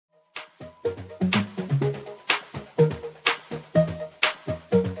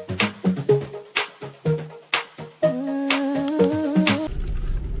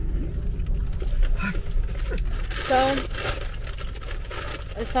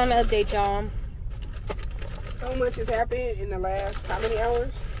It's time to update y'all. So much has happened in the last how many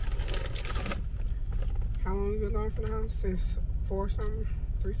hours? How long have you been gone from the house? Since 4 something?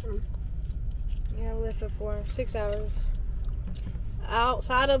 3 something? Yeah, we left for 6 hours.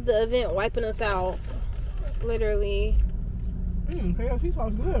 Outside of the event wiping us out, literally KFC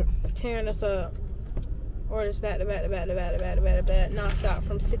sauce good. tearing us up. Orders back to back, non-stop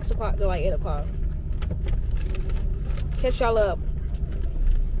from 6 o'clock to like 8 o'clock. Catch y'all up.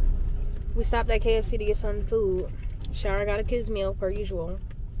 We stopped at KFC to get some food. Shara got a kids meal per usual.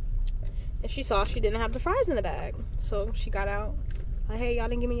 And she saw she didn't have the fries in the bag. So she got out. Like, hey, y'all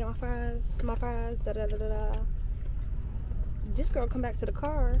didn't give me my fries, da-da-da-da-da. This girl come back to the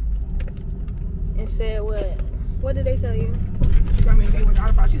car and said, what did they tell you? She got me, they was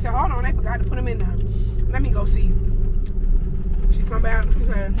out of fries. She said, hold on, they forgot to put them in there. Let me go see. She come back, she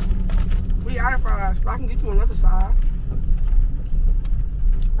said, we out of fries, but I can get you another side.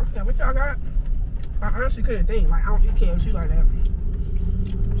 I said, what y'all got? I honestly couldn't think. Like, I don't eat KFC like that.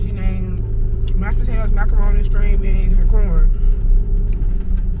 She named mashed potatoes, macaroni, string beans, and corn.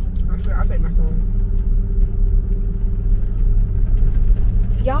 I said, I'll take macaroni.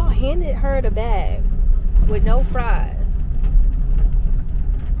 Y'all handed her the bag with no fries.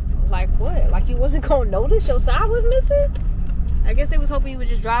 Like what? Like you wasn't gonna notice your side was missing? I guess they was hoping you would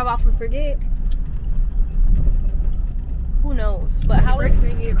just drive off and forget. Who knows? But how the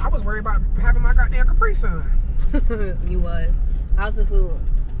thing is, I was worried about having my goddamn Capri Sun. You was. How's the food?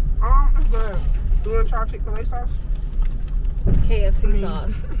 It's good. You want to try Chick-fil-A sauce? KFC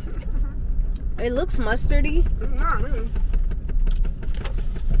sauce. It looks mustardy. It's not really.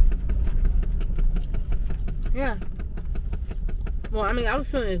 Yeah. Well, I mean, I was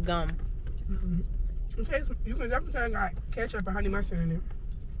feeling it's gum. It tastes, you can definitely tell it got ketchup and honey mustard in it.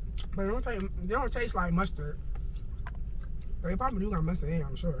 But they don't taste like mustard. But they probably do got mustard in it,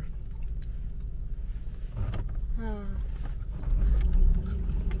 I'm sure.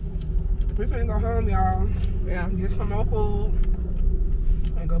 We're finna go home, y'all. Yeah. Get some more food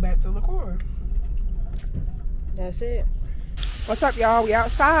and go back to LaCour. That's it. What's up, y'all? We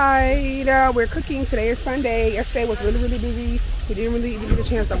outside. We're cooking. Today is Sunday. Yesterday was really, really busy. We didn't really even get a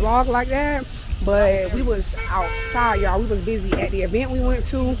chance to vlog like that. But we was outside, y'all. We was busy at the event we went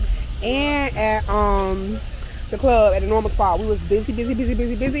to and at the club at the normal spot. We was busy.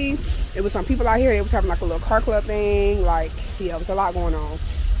 There was some people out here. They was having like a little car club thing. Like, yeah, it was a lot going on.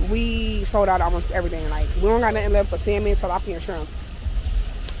 We sold out almost everything. Like, we don't got nothing left but salmon, tilapia, and shrimp.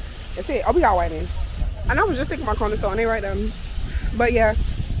 That's it. Oh, we got whiting. I know I was just thinking about corner store and they right there. But yeah,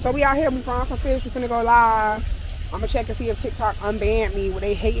 so we out here. We found some fish. We finna go live. I'm gonna check and see if TikTok unbanned me with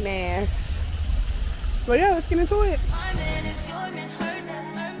they hating ass. But yeah, let's get into it.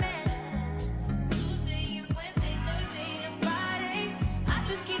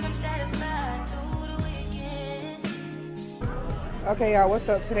 Okay, y'all, what's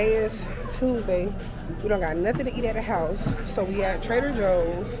up? Today is Tuesday. We don't got nothing to eat at the house, so we at Trader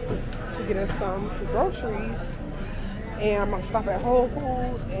Joe's to get us some groceries. And I'm gonna stop at Whole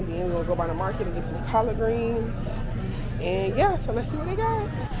Foods, and then we'll go by the market and get some collard greens. And yeah, so let's see what they got.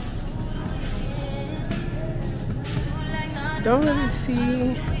 Don't really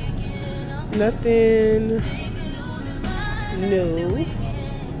see nothing new.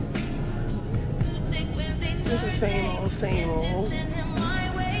 Just the same old.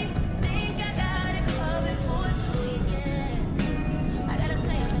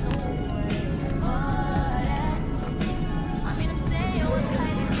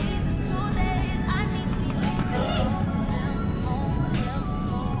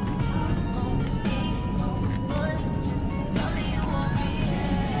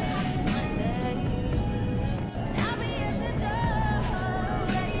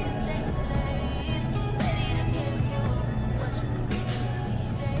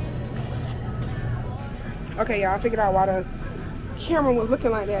 Okay, y'all, I figured out why the camera was looking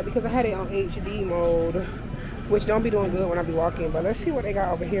like that, because I had it on HD mode, which don't be doing good when I be walking. But let's see what they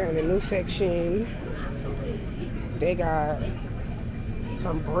got over here in the new section. They got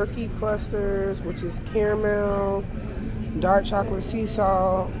some Berkey clusters, which is caramel, dark chocolate sea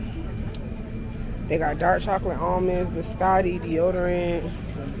salt. They got dark chocolate almonds, biscotti, deodorant,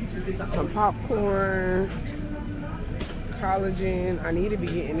 some popcorn, collagen. I need to be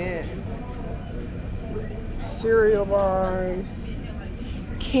getting that. Cereal bars,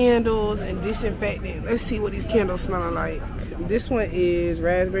 candles, and disinfectant. Let's see what these candles smell like. This one is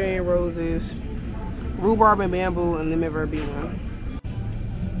raspberry and roses, rhubarb and bamboo, and lemon verbena.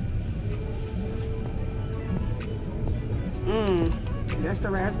 That's the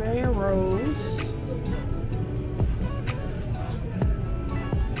raspberry and rose.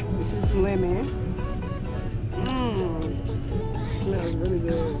 This is lemon. Smells really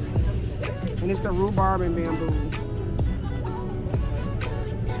good. And it's the rhubarb and bamboo.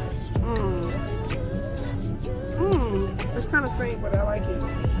 It's kind of stink, but I like it.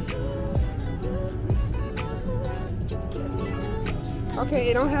 Okay,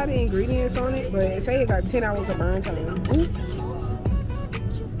 it don't have the ingredients on it, but it say it got 10 hours of burn time.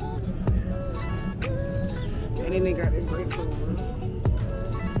 And then they got this grapefruit one.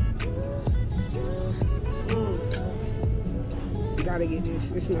 Gotta get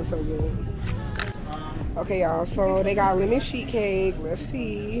this. It smells so good. Okay, y'all. So they got lemon sheet cake. Let's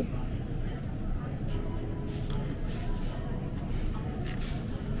see.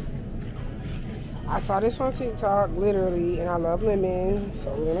 I saw this on TikTok, literally, and I love lemon,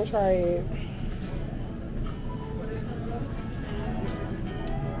 so we're gonna try it.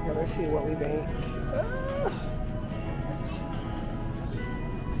 Okay, let's see what we think.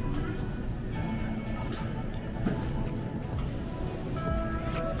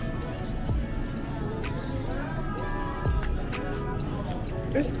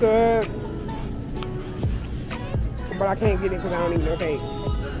 It's good, but I can't get it because I don't even know cake.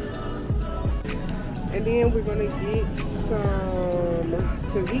 And then we're gonna get some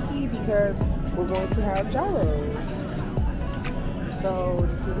tzatziki because we're going to have gyros. So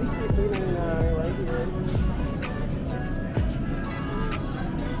the tzatziki is $3.99 right here.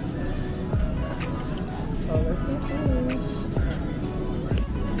 So let's get this.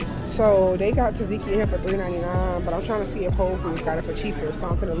 So they got tzatziki here for $3.99, but I'm trying to see if Whole Foods got it for cheaper. So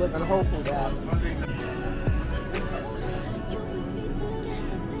I'm gonna look on Whole Foods app.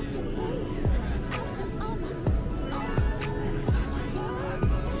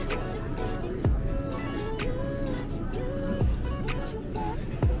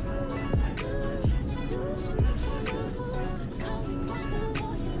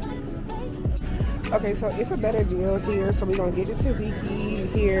 Okay, so it's a better deal here. So we're gonna get the tzatziki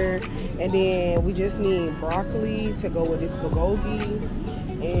here, and then we just need broccoli to go with this bulgogi.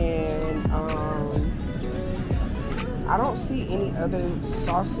 And I don't see any other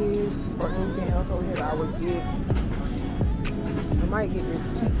sauces or anything else over here that I would get. I might get this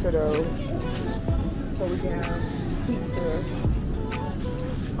pizza though, so we can have pizza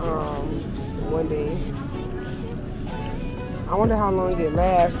one day. I wonder how long it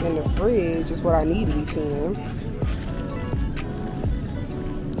lasts in the fridge is what I need to be seeing.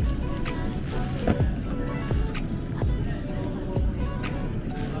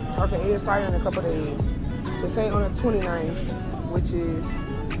 Okay, it expires in a couple days. They say on the 29th, which is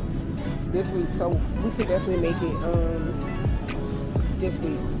this week, so we can definitely make it this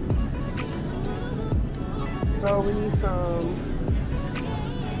week. So we need some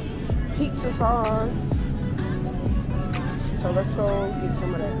pizza sauce. So let's go get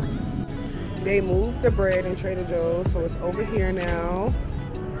some of that. They moved the bread in Trader Joe's, so it's over here now.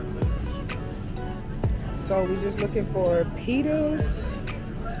 So we're just looking for pitas,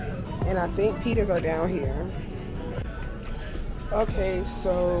 and I think pitas are down here. Okay,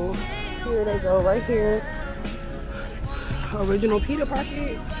 so here they go, right here. Original pita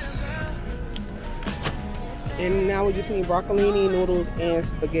pockets. And now we just need broccolini, noodles, and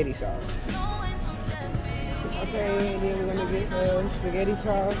spaghetti sauce. Okay, and then we're gonna get the spaghetti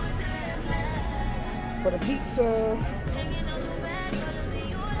sauce for the pizza.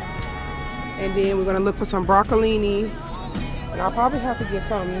 And then we're gonna look for some broccolini. And I'll probably have to get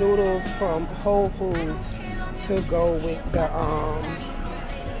some noodles from Whole Foods to go with the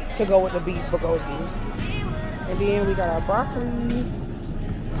beef bulgogi. And then we got our broccoli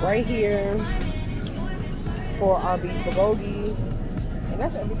right here for our beef bulgogi. And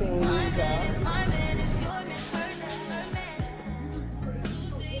that's everything we need, guys.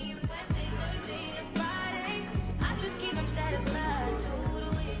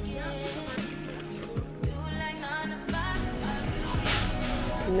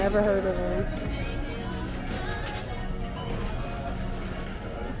 Never heard of them.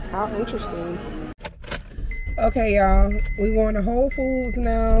 How interesting. Okay, y'all. We're going to Whole Foods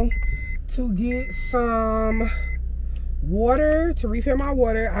now to get some water, to refill my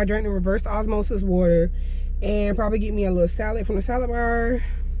water. I drank the reverse osmosis water, and probably get me a little salad from the salad bar.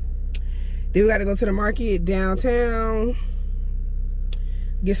 Then we got to go to the market downtown,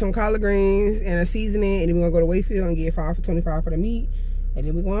 get some collard greens and a seasoning, and then we're gonna go to Wayfield and get 5 for $25 for the meat, and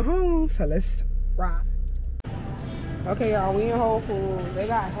then we're going home. So let's ride. Okay, y'all, we in Whole Foods. They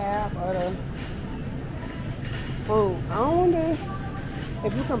got half of the fruit. I don't wonder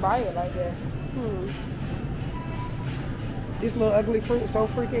if you can buy it like that. This little ugly fruit so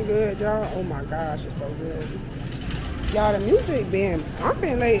freaking good, y'all. Oh my gosh, it's so good. Y'all, the music been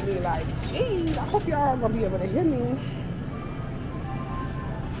pumping lately. Like, geez, I hope y'all gonna be able to hear me.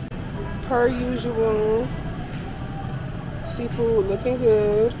 Per usual, seafood looking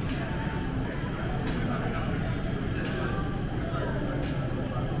good.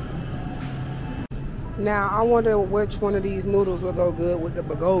 Now, I wonder which one of these noodles will go good with the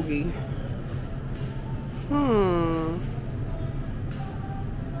bulgogi.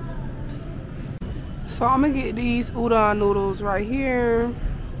 So I'm gonna get these udon noodles right here.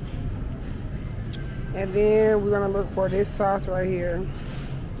 And then we're gonna look for this sauce right here.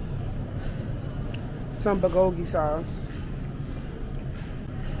 Some bulgogi sauce.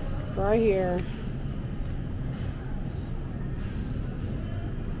 Right here.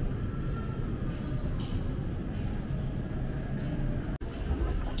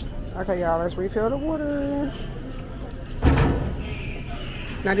 Okay, y'all, let's refill the water.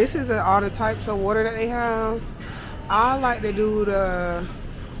 Now, this is all the types of water that they have. I like to do the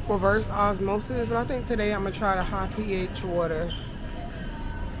reverse osmosis, but I think today I'm gonna try the high pH water.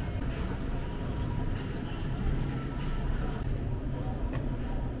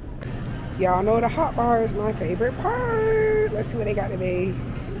 Y'all know the hot bar is my favorite part. Let's see what they got today.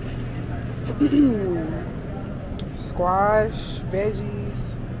 Squash,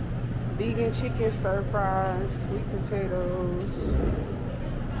 veggies, vegan chicken stir fries, sweet potatoes.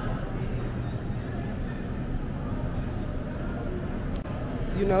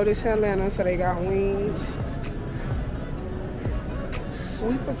 You know this Atlanta, so they got wings.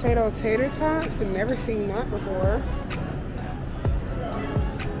 Sweet potato tater tots. I've never seen that before.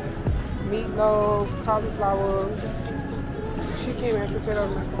 Meatloaf, cauliflower, chicken, mashed potatoes,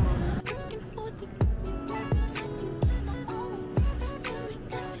 macaroni.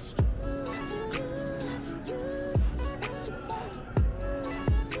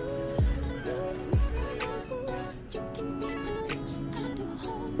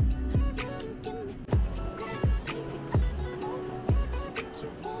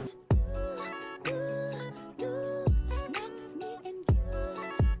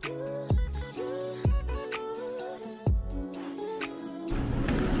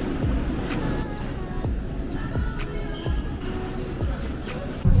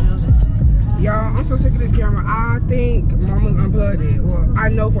 Y'all, I'm so sick of this camera. I think Mama unplugged it. Well, I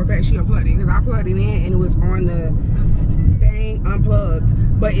know for a fact she unplugged it because I plugged it in and it was on the thing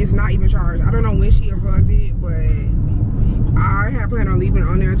unplugged, but it's not even charged. I don't know when she unplugged it, but I had planned on leaving it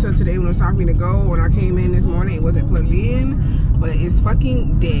on there until today when it was time for me to go. When I came in this morning, it wasn't plugged in, but it's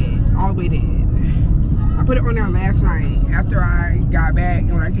fucking dead, all the way dead. I put it on there last night after I got back,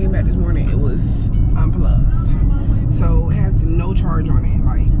 and when I came back this morning, it was unplugged. So it has no charge on it,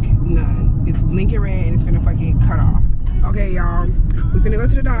 like none. It's blinking red and it's finna fucking cut off. Okay, y'all, we finna go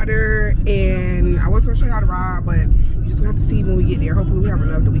to the doctor, and I was gonna show y'all the ride, but we just gonna have to see when we get there. Hopefully we have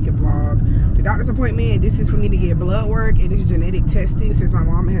enough that we can vlog. The doctor's appointment, this is for me to get blood work, and this is genetic testing since my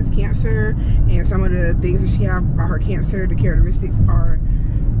mom has cancer, and some of the things that she have about her cancer, the characteristics are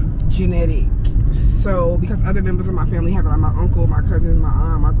genetic. So because other members of my family have it, like my uncle, my cousins, my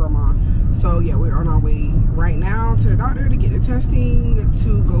aunt, my grandma. So yeah, we're on our way right now to the doctor to get the testing,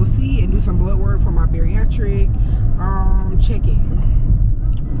 to go see and do some blood work for my bariatric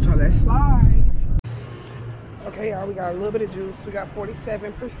check-in. So let's slide. Okay, y'all, we got a little bit of juice. We got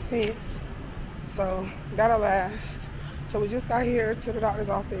 47%, so that'll last. So we just got here to the doctor's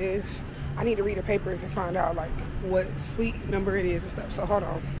office. I need to read the papers and find out like what suite number it is and stuff, so hold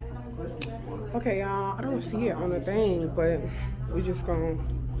on. Okay, y'all, I don't see it on the thing, but we just gonna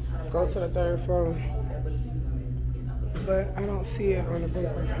go to the 3rd floor. But I don't see it on the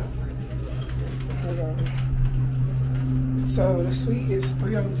paper. Hold on. So the suite is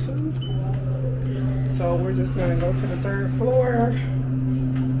 302. So we're just gonna go to the 3rd floor.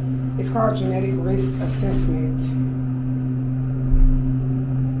 It's called Genetic Risk Assessment.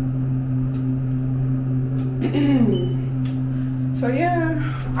 So yeah,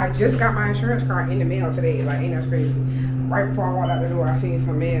 I just got my insurance card in the mail today. Like, ain't that crazy? Right before I walked out the door, I seen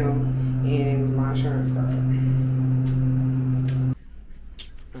some mail and it was my insurance card.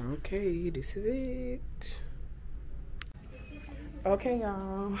 Okay, this is it. Okay,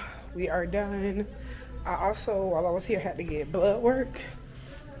 y'all, we are done. I also, while I was here, had to get blood work.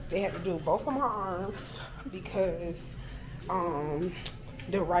 They had to do both of my arms because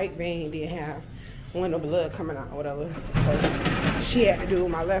the right vein didn't have no blood coming out or whatever. So she had to do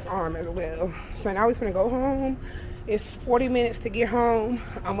my left arm as well. So now we're gonna go home. It's 40 minutes to get home.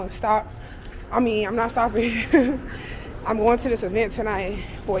 I'm gonna stop. I mean, I'm not stopping. I'm going to this event tonight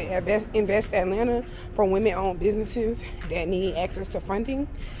for Invest Atlanta for women-owned businesses that need access to funding.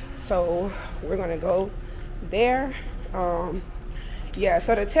 So we're gonna go there Yeah,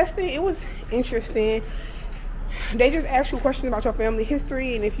 so the testing, it was interesting. They just ask you questions about your family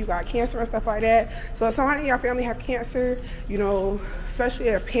history and if you got cancer and stuff like that. So if somebody in your family have cancer, you know, especially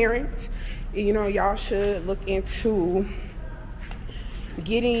a parent, you know, y'all should look into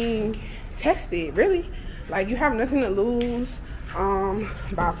getting tested, really. Like, you have nothing to lose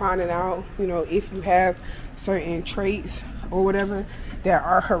by finding out, you know, if you have certain traits or whatever that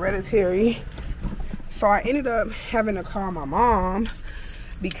are hereditary. So I ended up having to call my mom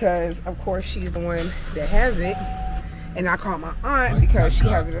because, of course, she's the one that has it. And I called my aunt because she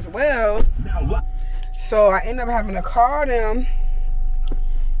has it as well. So I ended up having to call them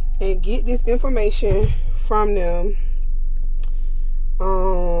and get this information from them.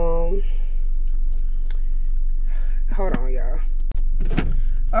 Hold on, y'all.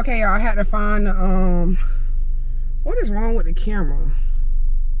 Okay, y'all, I had to find the, what is wrong with the camera?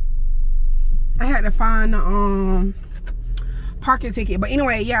 I had to find the, parking ticket. But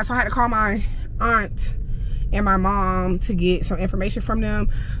anyway, yeah, so I had to call my aunt and my mom to get some information from them.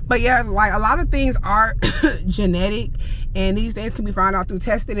 But yeah, like, a lot of things are genetic, and these things can be found out through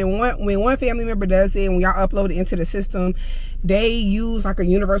testing. And when one family member does it, and when y'all upload it into the system, they use like a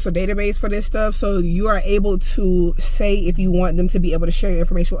universal database for this stuff, so you are able to say if you want them to be able to share your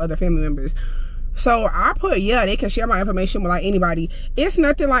information with other family members. So I put, yeah, they can share my information with like anybody. It's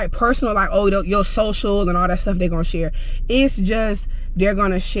nothing like personal, like, oh, your social and all that stuff they're gonna share. It's just they're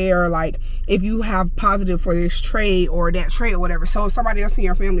gonna share, like, if you have positive for this trait or that trait or whatever. So if somebody else in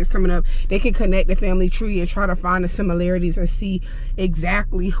your family is coming up, they can connect the family tree and try to find the similarities and see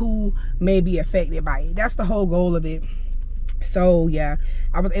exactly who may be affected by it. That's the whole goal of it. So yeah,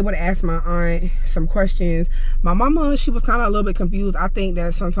 I was able to ask my aunt some questions. My mama, she was kind of a little bit confused. I think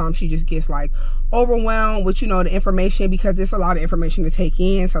that sometimes she just gets like overwhelmed with, you know, the information, because there's a lot of information to take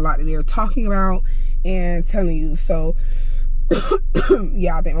in. It's a lot that they're talking about and telling you. So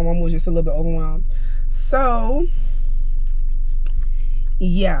yeah, I think my mom was just a little bit overwhelmed. So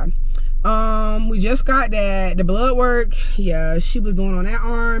yeah, we just got the blood work. Yeah, she was doing on that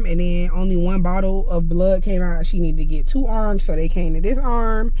arm, and then only one bottle of blood came out. She needed to get 2 arms, so they came to this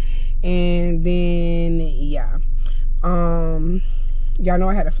arm. And then yeah, y'all know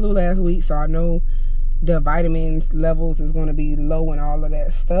I had the flu last week, so I know the vitamins levels is going to be low and all of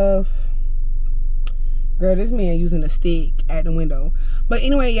that stuff. Girl, this man using a stick at the window. But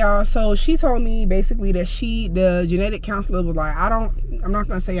anyway, y'all, so she told me basically that the genetic counselor was like, I'm not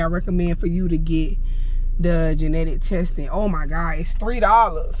gonna say I recommend for you to get the genetic testing. Oh my God, it's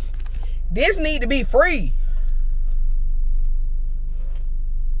 $3. This need to be free.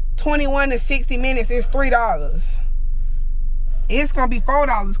 21 to 60 minutes is $3. It's gonna be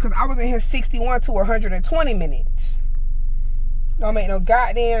 $4 because I was in here 61 to 120 minutes. Don't make no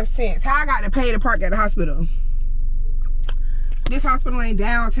goddamn sense. How I got to pay to park at the hospital? This hospital ain't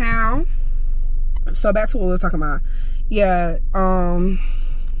downtown. So back to what we was talking about. Yeah, I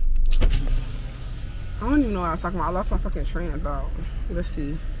don't even know what I was talking about. I lost my fucking train of thought. Let's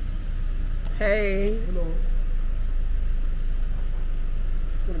see. Hey. Hello.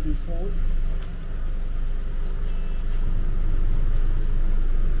 It's gonna be full.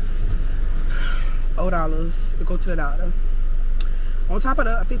 $4 to go to the doctor. On top of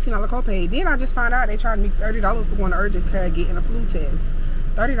the $15 copay. Then I just found out they charged me $30 for going to urgent care getting a flu test.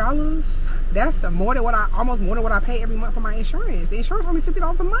 $30? That's almost more than what I pay every month for my insurance. The insurance only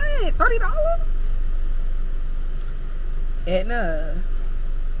 $50 a month. $30? Edna,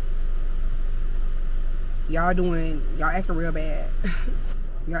 y'all acting real bad.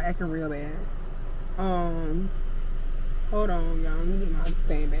 Y'all acting real bad. Hold on, y'all. Let me get my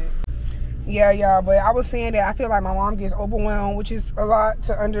thing back. Yeah, y'all, but I was saying that I feel like my mom gets overwhelmed, which is a lot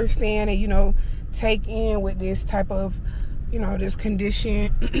to understand and, you know, take in with this type of, you know, this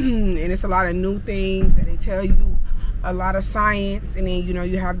condition. And it's a lot of new things that they tell you, a lot of science, and then, you know,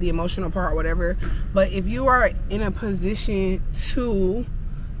 you have the emotional part or whatever. But if you are in a position to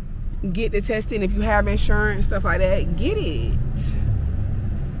get the testing, if you have insurance, stuff like that, get it.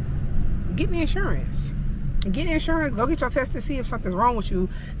 Get the insurance. Get insurance, go get your test to see if something's wrong with you,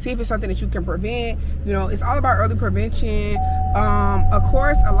 see if it's something that you can prevent. You know, it's all about early prevention. Of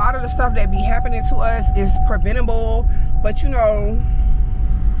course, a lot of the stuff that be happening to us is preventable, but you know,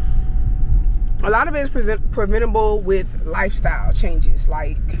 a lot of it is preventable with lifestyle changes,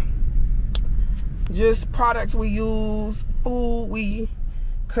 like just products we use, food we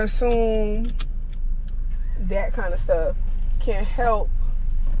consume, that kind of stuff can help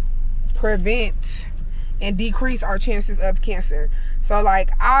prevent and decrease our chances of cancer. So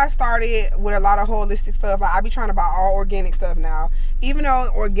like I started with a lot of holistic stuff. Like I be trying to buy all organic stuff now, even though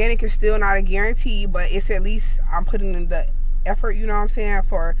organic is still not a guarantee, but it's at least I'm putting in the effort, you know what I'm saying,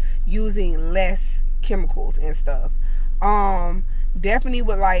 for using less chemicals and stuff. Definitely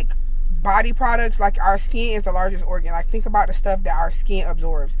with like body products, like our skin is the largest organ. Like think about the stuff that our skin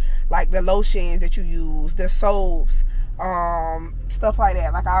absorbs, like the lotions that you use, the soaps, stuff like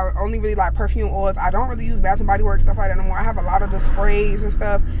that. Like I only really like perfume oils. I don't really use Bath and Body Works stuff like that no more. I have a lot of the sprays and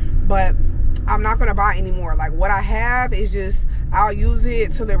stuff, but I'm not gonna buy anymore. Like what I have is just I'll use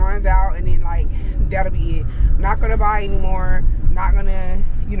it till it runs out, and then like that'll be it. Not gonna buy anymore. Not gonna,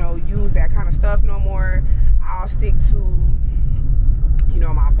 you know, use that kind of stuff no more. I'll stick to, you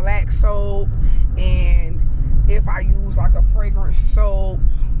know, my black soap, and if I use like a fragrance soap,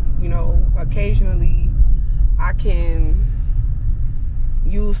 you know, occasionally I can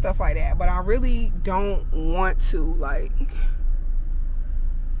use stuff like that. But I really don't want to, like,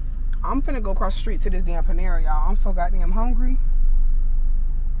 I'm finna go across the street to this damn Panera, y'all. I'm so goddamn hungry.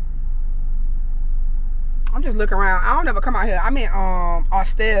 I'm just looking around. I don't ever come out here. I'm in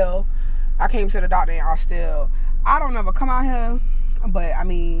Austell. I came to the doctor in Austell. I don't ever come out here, but I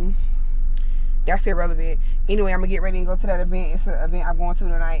mean, that's irrelevant. Anyway, I'm gonna get ready and go to that event. It's an event I'm going to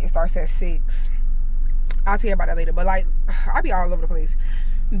tonight. It starts at 6. I'll tell you about that later. But like, I'll be all over the place.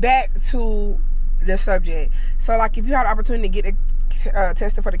 Back to the subject. So like, if you had the opportunity to get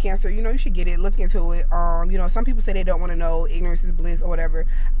tested for the cancer, you know, you should get it. Look into it. You know, some people say they don't want to know. Ignorance is bliss or whatever.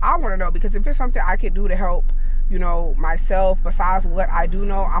 I want to know, because if it's something I could do to help, you know, myself besides what I do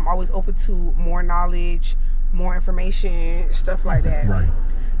know, I'm always open to more knowledge, more information, stuff like that. Right.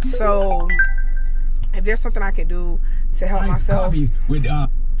 So if there's something I can do to help myself,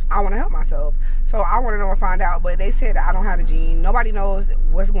 I want to help myself. So I want to know and find out. But they said that I don't have the gene. Nobody knows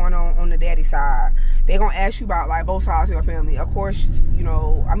what's going on the daddy side. They're going to ask you about like both sides of your family. Of course, you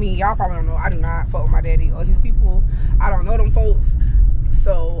know, I mean, y'all probably don't know. I do not fuck with my daddy or his people. I don't know them folks.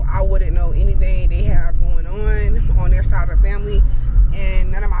 So I wouldn't know anything they have going on their side of the family.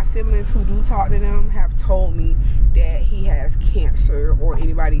 And none of my siblings who do talk to them have told me that he has cancer or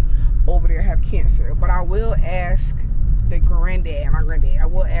anybody over there have cancer. But I will ask the granddad, my granddad, I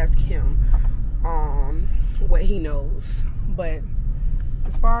will ask him what he knows. But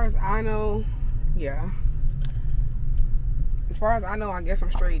as far as I know, yeah. As far as I know, I guess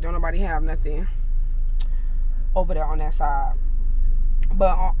I'm straight. Don't nobody have nothing over there on that side.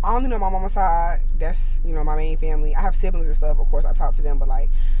 But I only know my mama's side. That's, you know, my main family. I have siblings and stuff. Of course, I talk to them. But, like,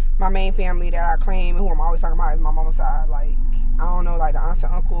 my main family that I claim and who I'm always talking about is my mama's side. Like, I don't know, like, the aunts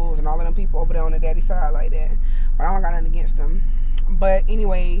and uncles and all of them people over there on the daddy side like that. But I don't got nothing against them. But,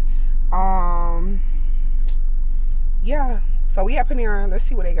 anyway, yeah. So, we at Panera. Let's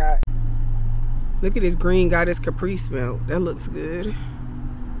see what they got. Look at this green goddess Caprice milk. That looks good.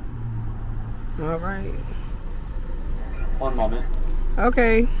 All right. One moment.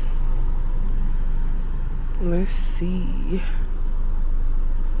 Okay. Let's see.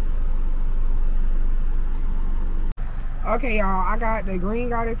 Okay, y'all. I got the green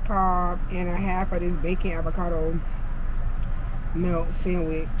goddess cob and a half of this bacon avocado milk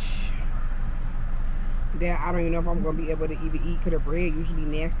sandwich that I don't even know if I'm going to be able to even eat, because the bread usually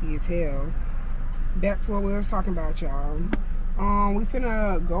be nasty as hell. Back to what we was talking about, y'all. We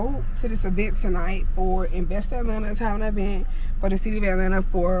finna go to this event tonight for Invest Atlanta. Is having an event for the city of Atlanta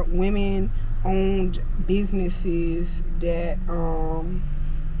for women-owned businesses that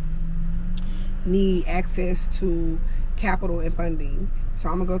need access to capital and funding. So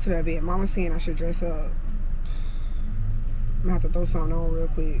I'm gonna go to the event. Mama's saying I should dress up. I'm gonna have to throw something on real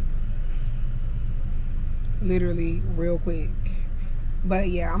quick. Literally real quick. But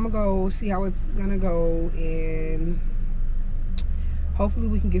yeah, I'm gonna go see how it's gonna go, and hopefully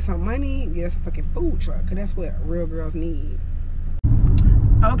we can get some money and get us a fucking food truck, because that's what real girls need.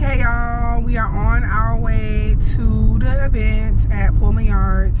 Okay, y'all, we are on our way to the event at Pullman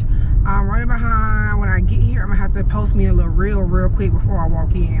Yards. I'm running behind. When I get here, I'm gonna have to post me a little reel real quick before I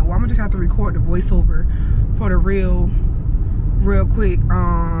walk in. Well, I'm gonna just have to record the voiceover for the reel real quick.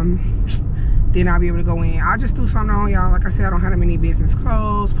 Then I'll be able to go in. I just threw something on, y'all. Like I said, I don't have that many business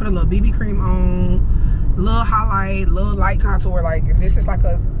clothes. Put a little BB cream on, little highlight, little light contour. Like, this is like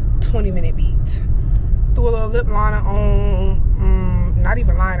a 20-minute beat. Threw a little lip liner on. Not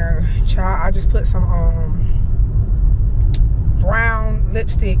even liner, child. I just put some brown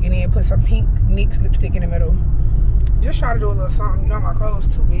lipstick and then put some pink NYX lipstick in the middle. Just try to do a little something. You know, my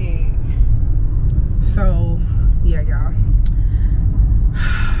clothes too big. So, yeah, y'all.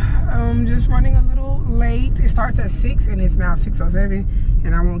 I'm just running a little late. It starts at 6 and it's now 6:07.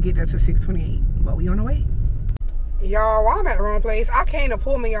 and I won't get there till 6:28. But we on the way. Y'all, I'm at the wrong place. I came to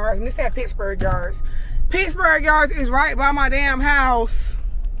Pullman Yards, and this at Pittsburgh Yards. Pittsburgh Yards is right by my damn house.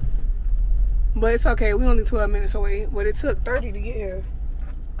 But it's okay. We only 12 minutes away. But it took 30 to get here.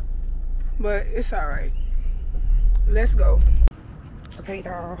 But it's alright. Let's go. Okay,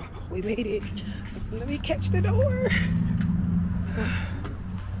 y'all. We made it. Let me catch the door.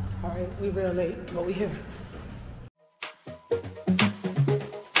 Alright, we real late, but we here.